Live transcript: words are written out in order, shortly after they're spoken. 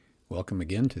Welcome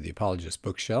again to the Apologist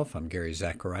bookshelf. I'm Gary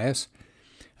Zacharias.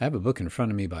 I have a book in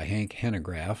front of me by Hank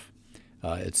Hanegraaff.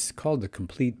 It's called the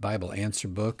Complete Bible Answer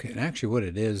Book, and actually what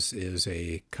it is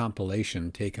a compilation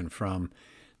taken from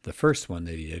the first one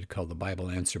that he did called the Bible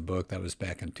Answer Book. That was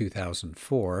back in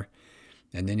 2004,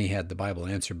 and then he had the Bible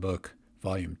Answer Book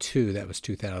Volume 2. That was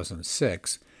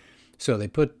 2006. So they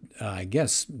put, I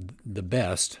guess, the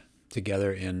best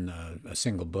together in a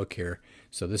single book here.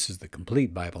 So this is the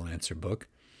Complete Bible Answer Book.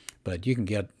 But you can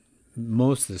get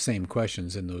most of the same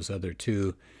questions in those other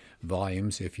two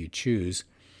volumes if you choose.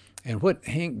 And what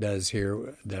Hank does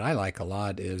here that I like a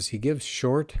lot is he gives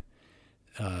short,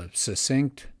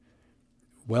 succinct,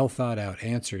 well-thought-out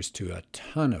answers to a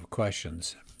ton of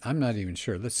questions. I'm not even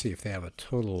sure. Let's see if they have a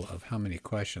total of how many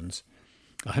questions.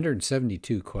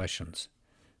 172 questions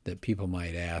that people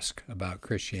might ask about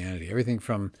Christianity. Everything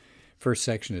from first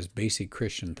section is basic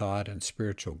Christian thought and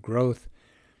spiritual growth,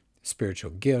 spiritual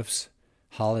gifts,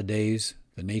 holidays,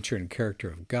 the nature and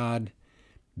character of God,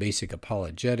 basic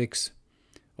apologetics,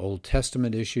 Old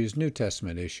Testament issues, New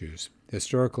Testament issues,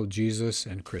 historical Jesus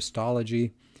and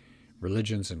Christology,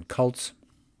 religions and cults,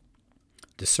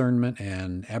 discernment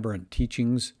and aberrant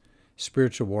teachings,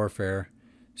 spiritual warfare,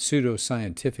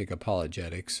 pseudo-scientific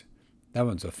apologetics. That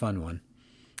one's a fun one.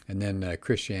 And then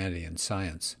Christianity and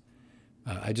science.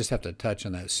 I just have to touch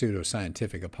on that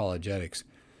pseudo-scientific apologetics.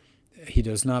 He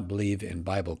does not believe in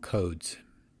Bible codes.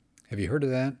 Have you heard of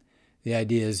that? The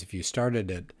idea is if you started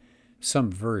at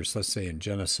some verse, let's say in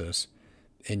Genesis,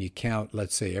 and you count,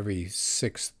 let's say, every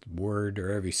sixth word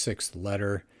or every sixth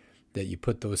letter, that you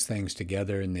put those things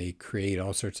together and they create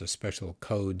all sorts of special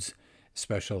codes,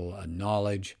 special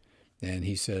knowledge. And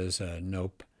he says,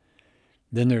 nope.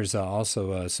 Then there's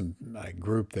also some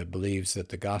group that believes that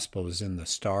the gospel is in the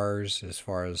stars as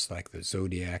far as like the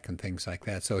zodiac and things like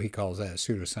that. So he calls that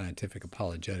pseudoscientific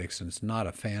apologetics, and is not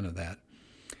a fan of that.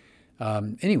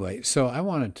 Anyway, so I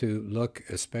wanted to look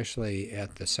especially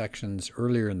at the sections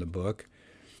earlier in the book.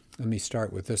 Let me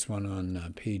start with this one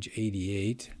on page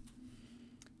 88,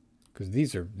 because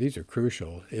these are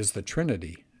crucial. Is the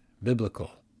Trinity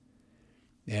biblical?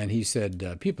 And he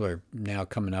said people are now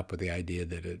coming up with the idea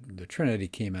that the Trinity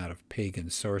came out of pagan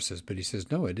sources, but he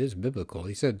says, no, it is biblical.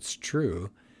 He said it's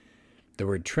true. The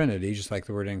word Trinity, just like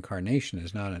the word incarnation,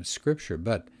 is not in Scripture,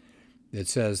 but it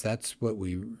says that's what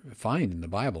we find in the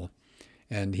Bible.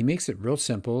 And he makes it real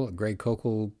simple. Greg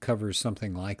Kokel covers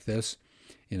something like this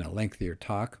in a lengthier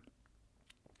talk.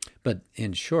 But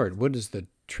in short, what does the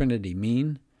Trinity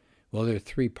mean? Well, there are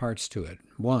three parts to it.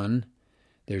 One,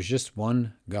 there's just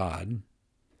one God.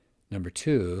 Number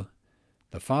two,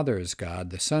 the Father is God,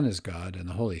 the Son is God, and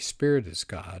the Holy Spirit is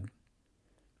God.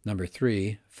 Number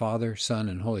three, Father, Son,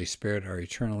 and Holy Spirit are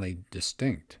eternally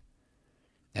distinct.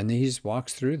 And he just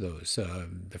walks through those.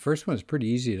 The first one is pretty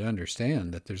easy to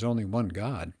understand, that there's only one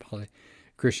God.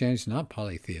 Christianity is not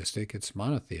polytheistic, it's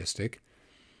monotheistic.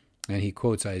 And he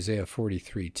quotes Isaiah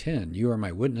 43:10, "You are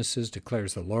my witnesses,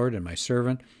 declares the Lord, and my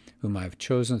servant, whom I have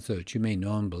chosen, so that you may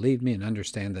know and believe me and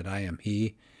understand that I am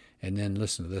he." And then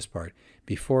listen to this part.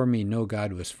 "Before me no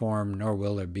God was formed, nor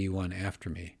will there be one after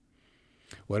me."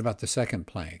 What about the second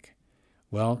plank?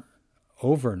 Well,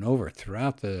 over and over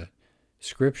throughout the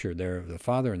Scripture there, the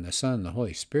Father and the Son and the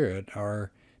Holy Spirit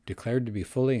are declared to be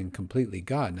fully and completely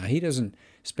God. Now, he doesn't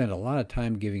spend a lot of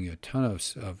time giving you a ton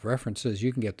of references.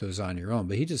 You can get those on your own,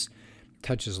 but he just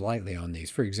touches lightly on these.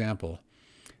 For example,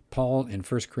 Paul in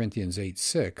 1 Corinthians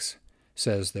 8:6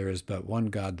 says there is but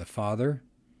one God the Father.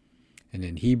 And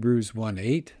in Hebrews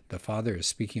 1:8, the Father is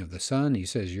speaking of the Son. He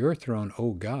says, "Your throne,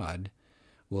 O God,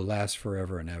 will last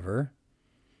forever and ever."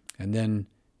 And then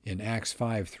in Acts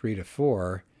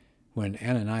 5:3-4, when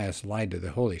Ananias lied to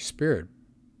the Holy Spirit,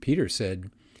 Peter said,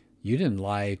 "You didn't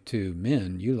lie to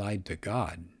men, you lied to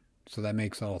God." So that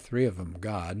makes all three of them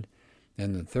God.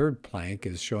 And the third plank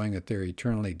is showing that they're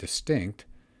eternally distinct,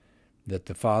 that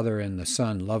the Father and the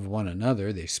Son love one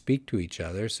another. They speak to each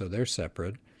other, so they're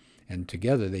separate. And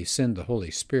together they send the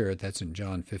Holy Spirit. That's in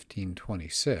John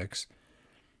 15:26.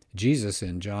 Jesus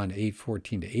in John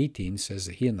 8:14-18 says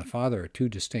that he and the Father are two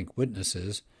distinct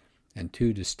witnesses and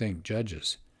two distinct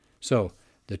judges. So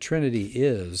the Trinity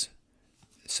is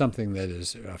something that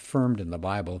is affirmed in the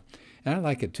Bible. And I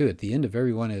like it too. At the end of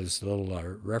every one of his little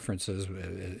references,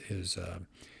 his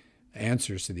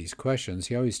answers to these questions,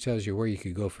 he always tells you where you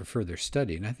could go for further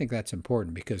study. And I think that's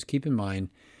important because keep in mind,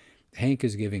 Hank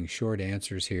is giving short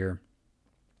answers here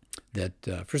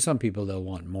that for some people they'll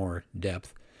want more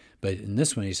depth. But in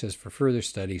this one he says, for further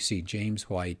study, see James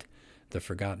White, The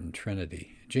Forgotten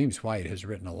Trinity. James White has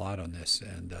written a lot on this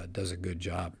and does a good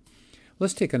job.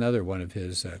 Let's take another one of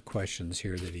his questions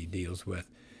here that he deals with.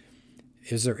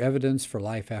 Is there evidence for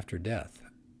life after death?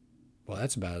 Well,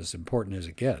 that's about as important as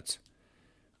it gets.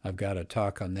 I've got a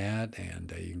talk on that,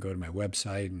 and you can go to my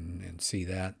website and see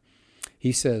that.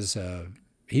 He says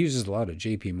he uses a lot of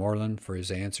J.P. Moreland for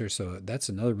his answer, so that's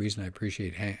another reason I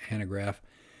appreciate Hanegraaff.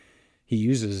 He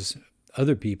uses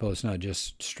other people. It's not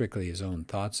just strictly his own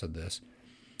thoughts of this.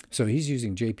 So he's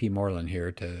using J.P. Moreland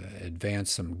here to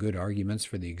advance some good arguments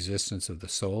for the existence of the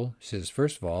soul. He says,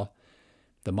 first of all,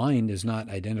 the mind is not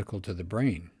identical to the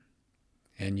brain.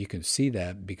 And you can see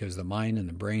that because the mind and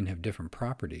the brain have different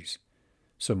properties.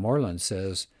 So Moreland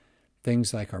says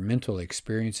things like our mental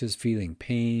experiences, feeling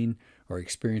pain, or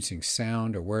experiencing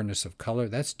sound, awareness of color,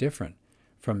 that's different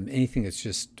from anything that's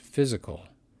just physical.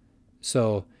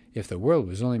 So if the world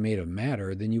was only made of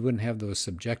matter, then you wouldn't have those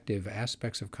subjective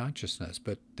aspects of consciousness,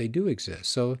 but they do exist.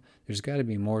 So there's got to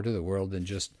be more to the world than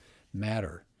just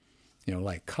matter.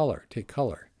 Like color. Take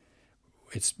color.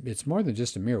 It's more than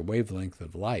just a mere wavelength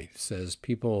of light. It says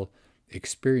people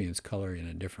experience color in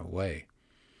a different way.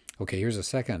 Okay, here's a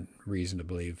second reason to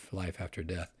believe life after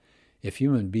death. If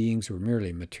human beings were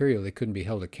merely material, they couldn't be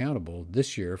held accountable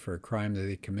this year for a crime that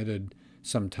they committed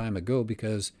some time ago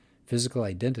because physical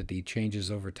identity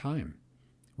changes over time.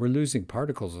 We're losing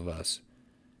particles of us.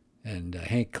 And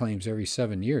Hank claims every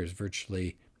 7 years,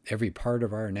 virtually every part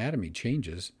of our anatomy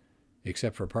changes,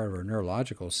 except for part of our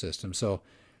neurological system. So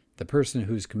the person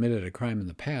who's committed a crime in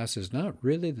the past is not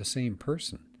really the same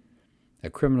person. A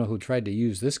criminal who tried to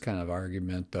use this kind of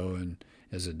argument, though, and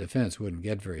as a defense wouldn't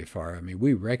get very far. I mean,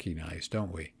 we recognize,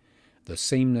 don't we, the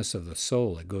sameness of the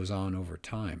soul that goes on over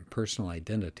time. Personal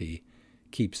identity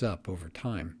keeps up over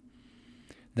time.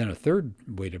 Then a third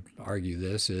way to argue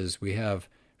this is we have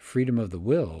freedom of the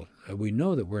will. We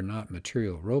know that we're not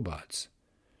material robots.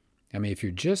 I mean, if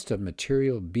you're just a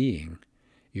material being,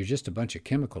 you're just a bunch of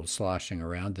chemicals sloshing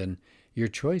around, then your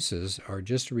choices are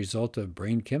just a result of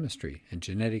brain chemistry and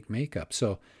genetic makeup.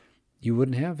 So you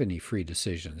wouldn't have any free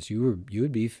decisions. You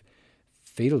would be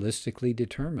fatalistically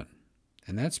determined.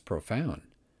 And that's profound.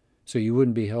 So you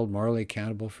wouldn't be held morally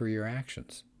accountable for your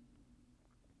actions.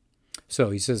 So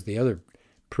he says the other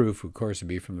proof, of course, would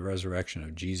be from the resurrection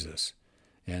of Jesus.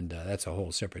 And that's a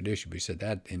whole separate issue. But he said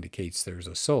that indicates there's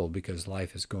a soul because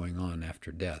life is going on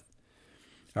after death.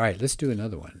 All right, let's do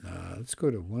another one. Let's go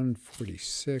to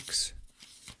 146.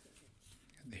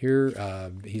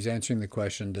 Here, he's answering the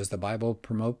question, does the Bible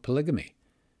promote polygamy?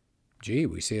 Gee,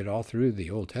 we see it all through the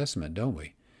Old Testament, don't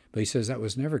we? But he says that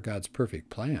was never God's perfect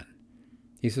plan.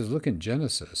 He says, look in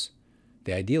Genesis.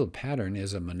 The ideal pattern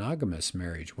is a monogamous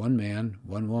marriage, one man,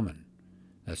 one woman.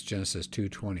 That's Genesis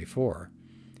 2:24.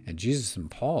 And Jesus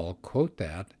and Paul quote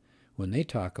that when they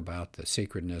talk about the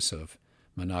sacredness of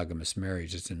monogamous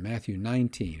marriage. It's in Matthew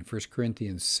 19, 1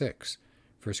 Corinthians 6,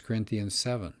 1 Corinthians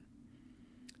 7.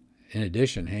 In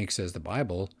addition, Hank says the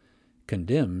Bible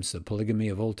condemns the polygamy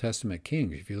of Old Testament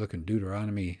kings, if you look in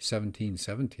Deuteronomy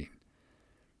 17:17.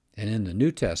 And in the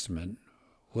New Testament,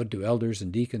 what do elders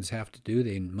and deacons have to do?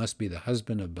 They must be the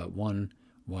husband of but one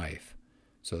wife.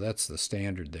 So that's the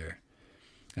standard there.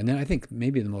 And then I think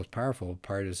maybe the most powerful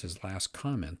part is his last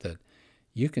comment, that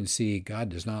you can see God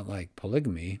does not like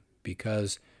polygamy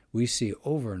because we see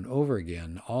over and over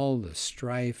again all the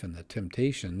strife and the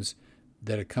temptations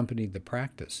that accompanied the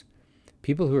practice.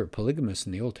 People who are polygamous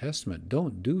in the Old Testament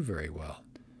don't do very well.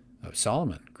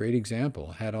 Solomon, great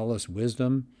example, had all this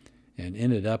wisdom and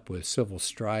ended up with civil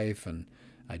strife and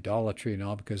idolatry and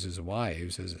all because his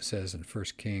wives, as it says in 1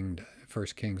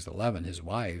 Kings 11, his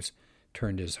wives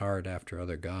turned his heart after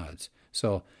other gods.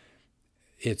 So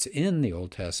it's in the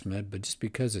Old Testament, but just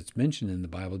because it's mentioned in the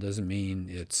Bible doesn't mean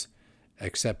it's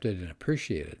accepted and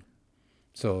appreciated.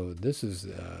 So this is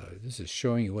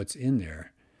showing you what's in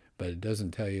there, but it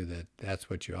doesn't tell you that that's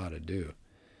what you ought to do.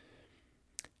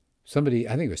 Somebody,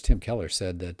 I think it was Tim Keller,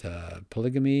 said that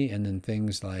polygamy and then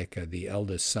things like the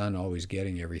eldest son always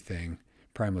getting everything,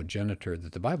 primogeniture,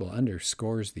 that the Bible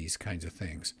underscores these kinds of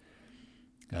things.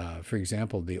 For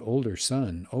example, the older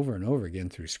son, over and over again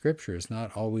through Scripture, is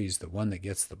not always the one that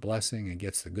gets the blessing and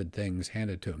gets the good things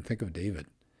handed to him. Think of David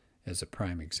as a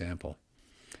prime example.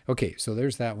 Okay, so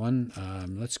there's that one.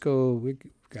 Let's go. We've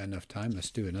got enough time. Let's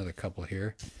do another couple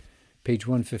here. Page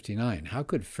 159. How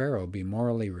could Pharaoh be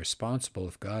morally responsible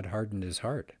if God hardened his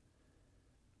heart?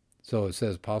 So it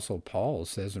says, Apostle Paul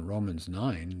says in Romans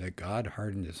 9 that God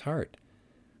hardened his heart.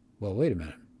 Well, wait a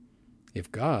minute.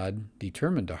 If God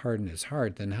determined to harden his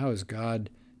heart, then how is God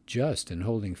just in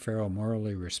holding Pharaoh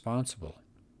morally responsible?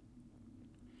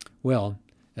 Well,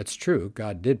 that's true.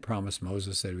 God did promise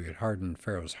Moses that he would harden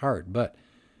Pharaoh's heart, but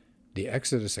the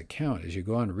Exodus account, as you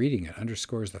go on reading it,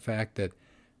 underscores the fact that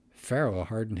Pharaoh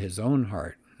hardened his own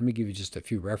heart. Let me give you just a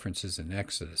few references in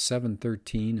Exodus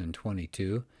 7:13 and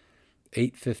 22,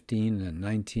 8:15 and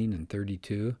 19 and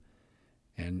 32,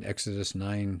 and Exodus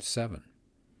 9:7.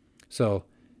 So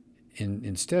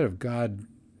instead of God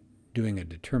doing a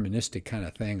deterministic kind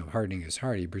of thing of hardening his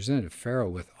heart, he presented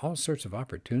Pharaoh with all sorts of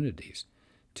opportunities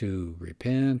to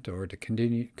repent or to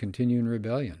continue in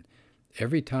rebellion.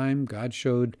 Every time God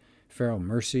showed Pharaoh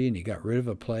mercy and he got rid of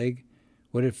a plague,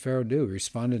 what did Pharaoh do? He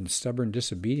responded in stubborn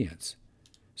disobedience.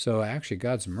 So actually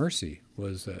God's mercy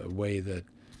was a way that,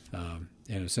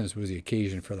 in a sense, was the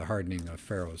occasion for the hardening of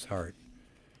Pharaoh's heart.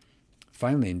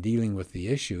 Finally, in dealing with the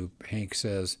issue, Hank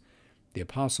says, the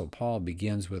Apostle Paul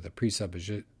begins with a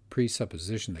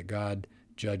presupposition that God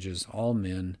judges all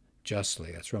men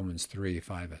justly. That's Romans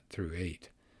 3:5-8.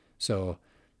 So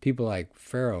people like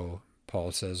Pharaoh,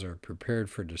 Paul says, are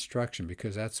prepared for destruction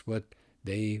because that's what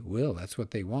they will. That's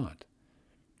what they want.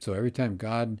 So every time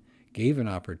God gave an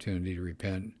opportunity to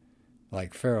repent,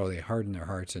 like Pharaoh, they hardened their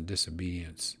hearts in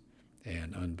disobedience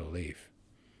and unbelief.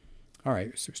 All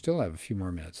right, so we still have a few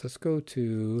more minutes. Let's go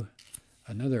to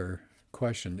another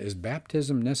question. Is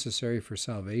baptism necessary for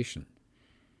salvation?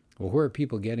 Well, where are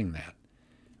people getting that?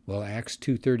 Well, Acts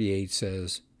 2:38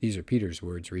 says, these are Peter's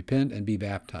words, repent and be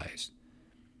baptized.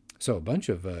 So a bunch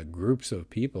of groups of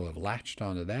people have latched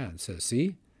onto that and says,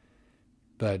 see?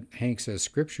 But Hank says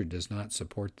Scripture does not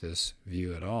support this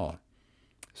view at all.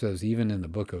 It says even in the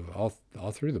book of,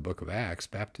 all through the book of Acts,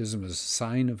 baptism is a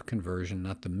sign of conversion,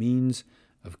 not the means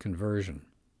of conversion.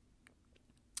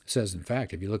 It says, in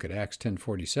fact, if you look at Acts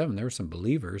 10:47, there were some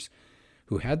believers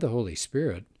who had the Holy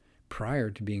Spirit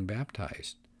prior to being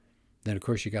baptized. Then, of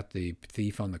course, you got the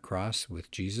thief on the cross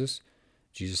with Jesus.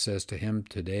 Jesus says to him,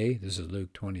 today, this is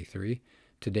Luke 23,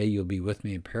 today you'll be with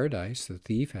me in paradise. The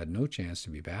thief had no chance to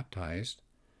be baptized.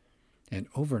 And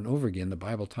over again, the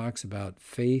Bible talks about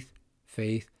faith,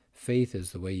 faith, faith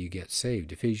is the way you get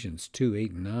saved. Ephesians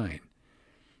 2:8 and 9.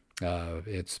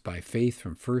 It's by faith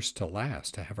from first to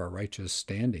last to have our righteous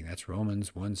standing. That's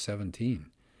Romans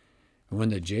 1:17. And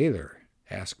when the jailer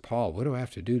asked Paul, what do I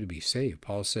have to do to be saved?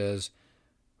 Paul says,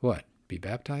 what? Be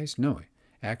baptized? No.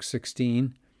 Acts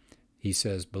 16, he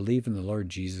says, believe in the Lord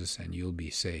Jesus and you'll be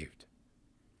saved.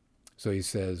 So he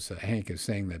says, Hank is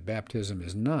saying that baptism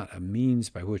is not a means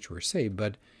by which we're saved,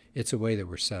 but it's a way that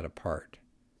we're set apart.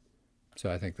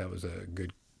 So I think that was a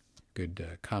good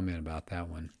comment about that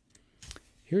one.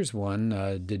 Here's one.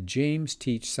 Did James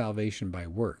teach salvation by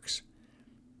works?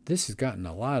 This has gotten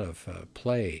a lot of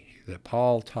play, that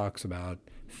Paul talks about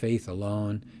faith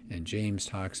alone and James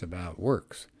talks about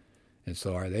works. And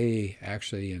so are they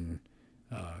actually in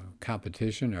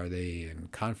competition? Are they in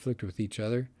conflict with each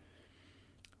other?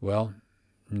 Well,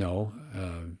 no.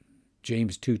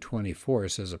 James 2:24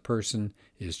 says a person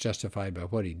is justified by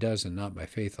what he does and not by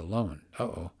faith alone.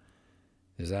 Uh-oh.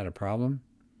 Is that a problem?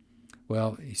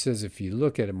 Well, he says if you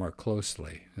look at it more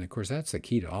closely, and of course that's the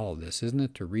key to all of this, isn't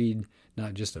it? To read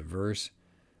not just a verse,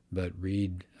 but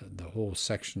read the whole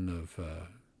section of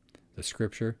the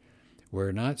Scripture.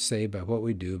 We're not saved by what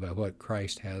we do, by what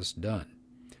Christ has done.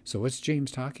 So what's James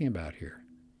talking about here?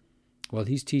 Well,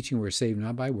 he's teaching we're saved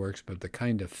not by works, but the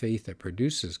kind of faith that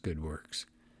produces good works.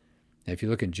 Now, if you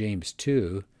look in James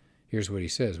 2, here's what he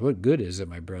says. What good is it,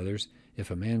 my brothers,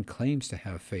 if a man claims to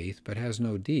have faith but has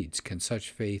no deeds? Can such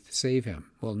faith save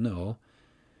him? Well, no.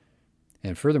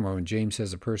 And furthermore, when James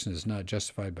says a person is not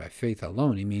justified by faith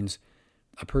alone, he means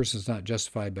a person is not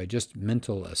justified by just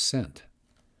mental assent.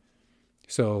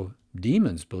 So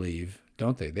demons believe,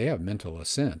 don't they? They have mental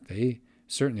assent. They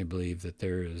certainly believe that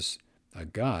there is a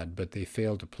God, but they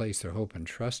fail to place their hope and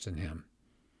trust in him.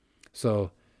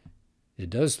 So it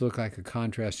does look like a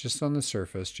contrast just on the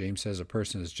surface. James says a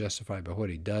person is justified by what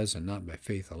he does and not by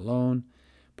faith alone.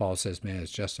 Paul says man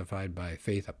is justified by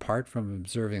faith apart from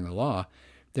observing the law.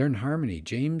 They're in harmony.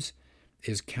 James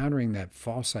is countering that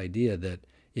false idea that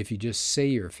if you just say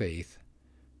your faith,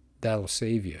 that'll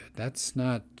save you. That's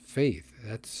not faith.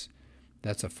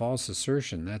 That's a false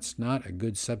assertion. That's not a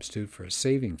good substitute for a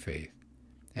saving faith.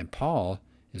 And Paul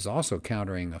is also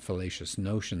countering a fallacious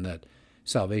notion that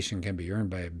salvation can be earned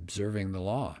by observing the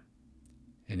law.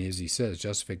 And as he says,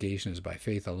 justification is by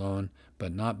faith alone,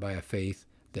 but not by a faith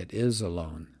that is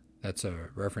alone. That's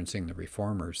referencing the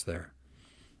reformers there.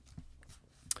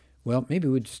 Well, maybe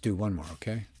we'll just do one more,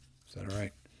 okay? Is that all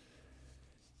right?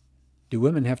 Do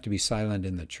women have to be silent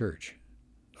in the church?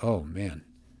 Oh, man.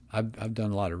 I've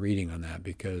done a lot of reading on that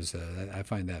because I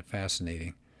find that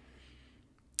fascinating.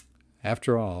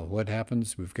 After all, what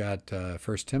happens? We've got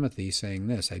 1 Timothy saying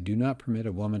this, I do not permit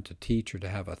a woman to teach or to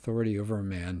have authority over a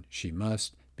man. She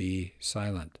must be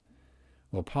silent.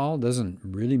 Well, Paul doesn't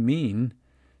really mean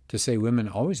to say women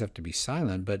always have to be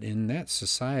silent, but in that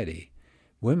society,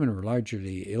 women were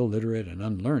largely illiterate and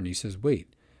unlearned. He says,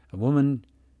 wait, a woman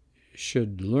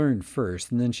should learn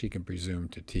first, and then she can presume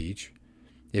to teach.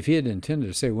 If he had intended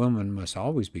to say women must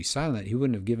always be silent, he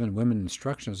wouldn't have given women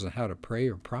instructions on how to pray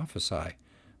or prophesy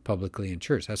publicly in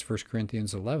church. That's 1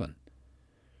 Corinthians 11.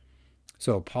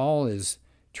 So Paul is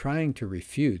trying to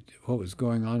refute what was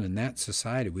going on in that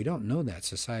society. We don't know that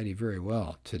society very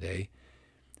well today.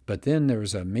 But then there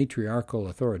was a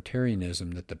matriarchal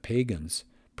authoritarianism that the pagans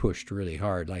pushed really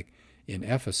hard, like in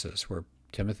Ephesus, where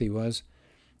Timothy was.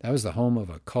 That was the home of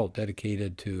a cult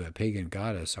dedicated to a pagan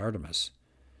goddess, Artemis.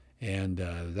 And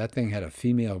that thing had a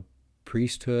female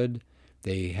priesthood.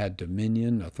 They had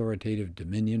dominion, authoritative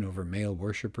dominion over male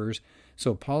worshipers.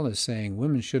 So Paul is saying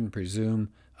women shouldn't presume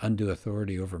undue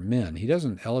authority over men. He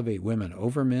doesn't elevate women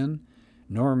over men,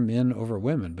 nor men over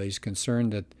women, but he's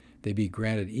concerned that they be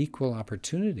granted equal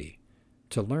opportunity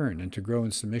to learn and to grow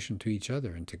in submission to each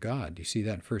other and to God. You see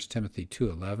that in 1 Timothy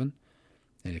 2:11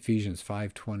 and Ephesians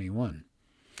 5:21.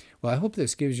 Well, I hope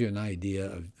this gives you an idea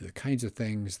of the kinds of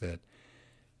things that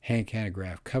Hank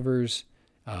Hanegraaff covers.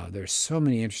 There's so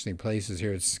many interesting places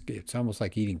here. It's almost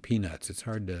like eating peanuts. It's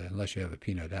hard to, unless you have a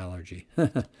peanut allergy.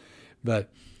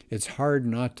 But it's hard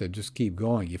not to just keep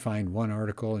going. You find one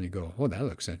article and you go, oh, that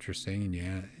looks interesting.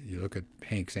 And you look at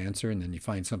Hank's answer and then you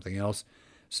find something else.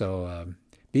 So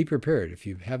be prepared. If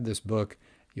you have this book,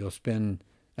 you'll spend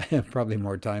probably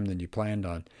more time than you planned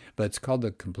on. But it's called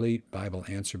the Complete Bible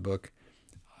Answer Book.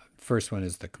 First one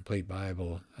is the Complete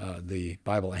Bible, the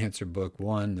Bible Answer Book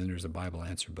 1. Then there's a Bible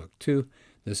Answer Book 2.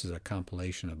 This is a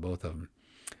compilation of both of them.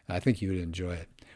 I think you would enjoy it.